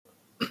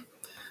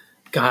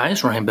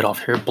Guys, Ryan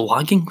Bidoff here,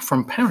 Blogging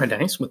from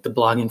Paradise with the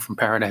Blogging from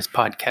Paradise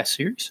podcast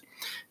series.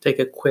 Take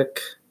a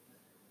quick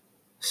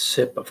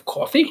sip of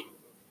coffee.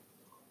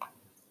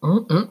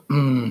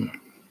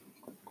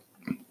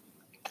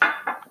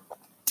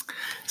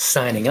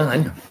 Signing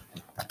off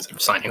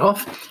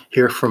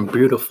here from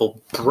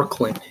beautiful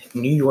Brooklyn,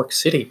 New York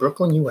City,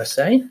 Brooklyn,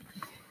 USA.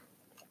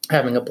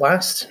 Having a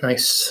blast.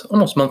 Nice,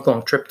 almost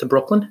month-long trip to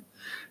Brooklyn.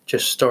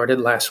 Just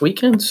started last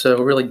weekend,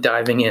 so really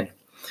diving in.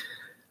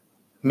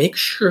 Make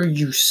sure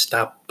you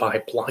stop by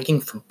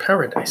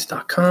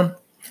bloggingfromparadise.com.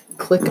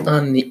 Click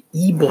on the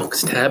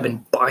ebooks tab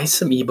and buy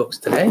some ebooks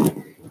today.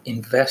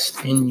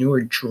 Invest in your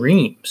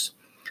dreams.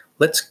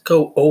 Let's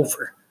go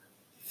over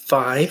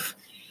 5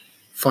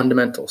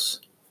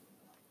 fundamentals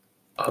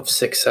of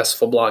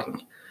successful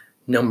blogging.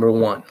 Number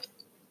 1,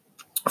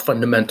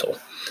 fundamental.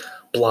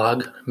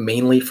 Blog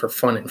mainly for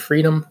fun and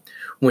freedom.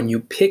 When you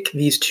pick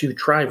these 2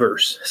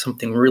 drivers,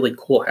 something really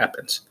cool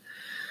happens.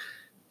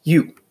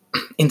 You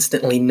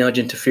instantly nudge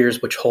into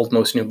fears which hold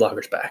most new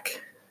bloggers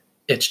back.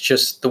 It's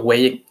just the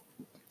way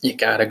you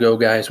gotta go,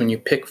 guys. When you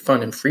pick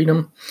fun and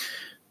freedom,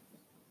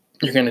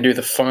 you're going to do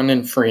the fun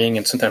and freeing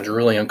and sometimes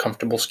really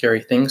uncomfortable, scary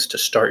things to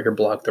start your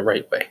blog the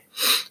right way.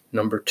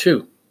 Number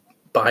 2,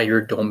 buy your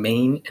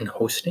domain and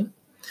hosting.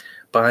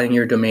 Buying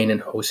your domain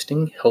and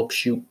hosting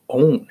helps you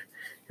own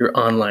your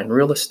online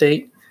real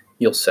estate.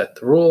 You'll set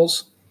the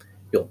rules.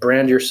 You'll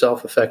brand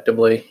yourself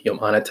effectively. You'll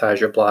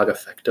monetize your blog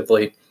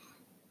effectively.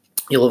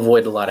 You'll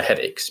avoid a lot of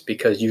headaches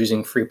because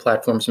using free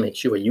platforms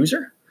makes you a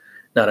user,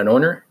 not an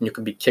owner, and you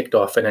can be kicked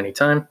off at any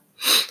time.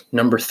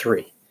 Number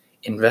 3,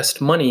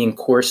 invest money in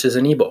courses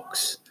and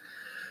ebooks.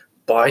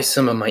 Buy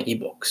some of my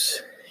ebooks.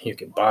 You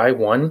can buy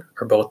one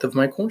or both of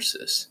my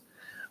courses.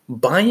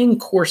 Buying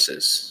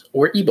courses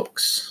or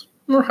ebooks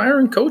or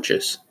hiring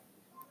coaches.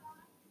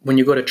 When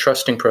you go to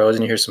Trusting Pros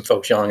and you hear some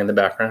folks yelling in the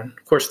background,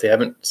 of course, they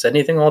haven't said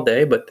anything all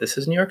day, but this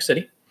is New York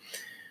City.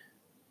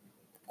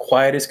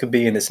 Quiet as could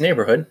be in this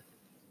neighborhood,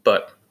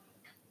 but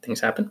things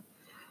happen.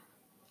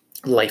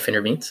 Life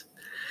intervenes.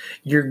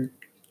 You're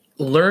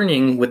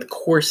learning with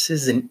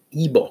courses and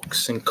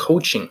ebooks and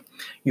coaching.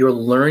 You're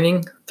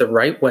learning the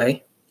right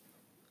way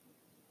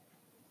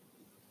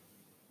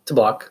to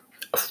blog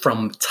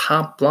from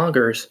top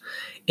bloggers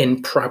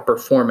in proper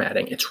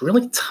formatting. It's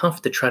really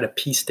tough to try to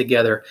piece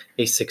together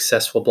a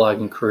successful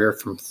blogging career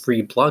from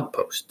free blog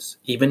posts,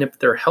 even if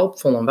they're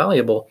helpful and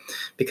valuable,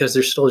 because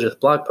they're still just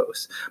blog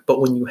posts. But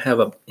when you have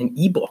an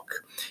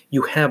ebook,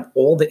 you have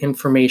all the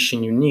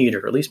information you need,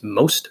 or at least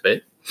most of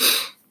it,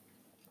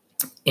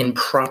 in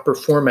proper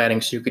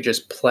formatting, so you could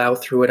just plow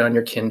through it on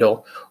your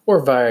Kindle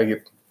or via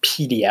your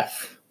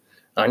PDF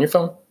on your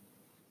phone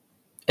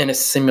and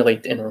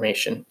assimilate the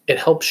information. It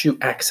helps you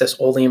access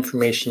all the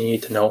information you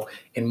need to know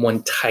in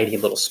one tidy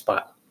little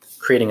spot,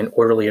 creating an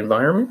orderly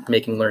environment,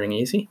 making learning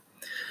easy.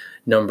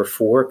 Number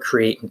 4,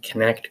 create and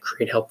connect,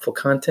 create helpful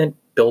content,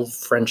 build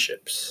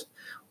friendships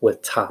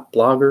with top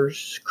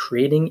bloggers.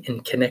 Creating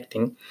and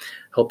connecting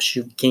helps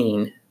you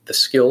gain the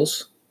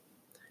skills,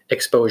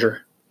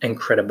 exposure, and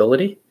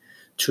credibility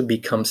to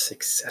become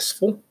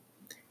successful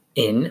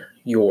in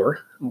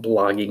your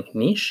blogging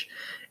niche.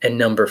 And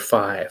number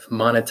 5,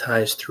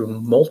 monetize through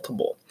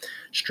multiple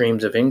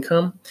streams of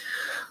income.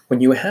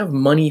 When you have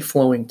money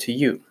flowing to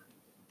you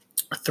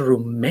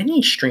through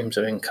many streams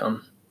of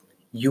income,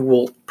 you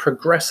will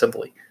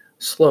progressively,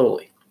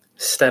 slowly,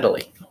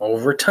 steadily,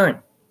 over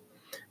time,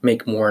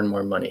 make more and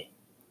more money.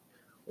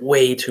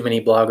 Way too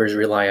many bloggers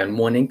rely on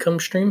one income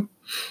stream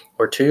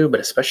or 2, but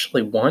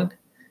especially 1.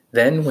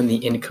 Then when the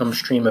income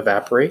stream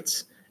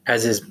evaporates,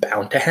 as is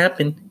bound to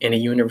happen in a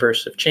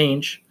universe of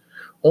change,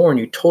 or when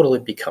you totally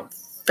become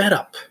fed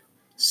up,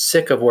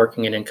 sick of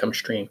working an income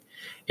stream,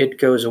 it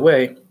goes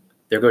away,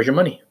 there goes your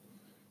money.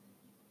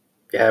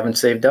 If you haven't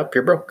saved up,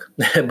 you're broke.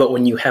 But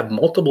when you have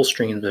multiple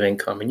streams of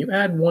income and you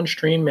add one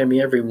stream maybe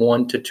every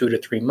 1 to 2 to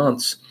 3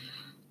 months,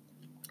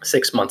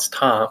 6 months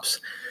tops,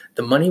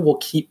 the money will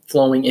keep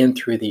flowing in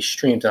through these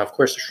streams. Now, of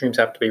course, the streams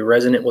have to be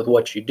resonant with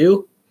what you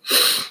do,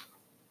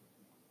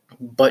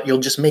 but you'll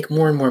just make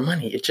more and more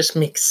money. It just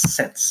makes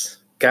sense.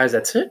 Guys,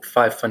 that's it.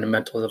 5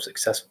 fundamentals of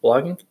successful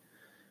blogging.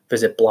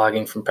 Visit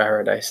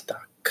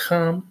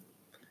bloggingfromparadise.com.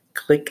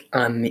 Click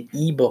on the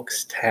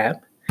ebooks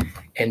tab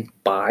and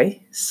buy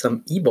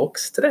some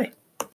ebooks today.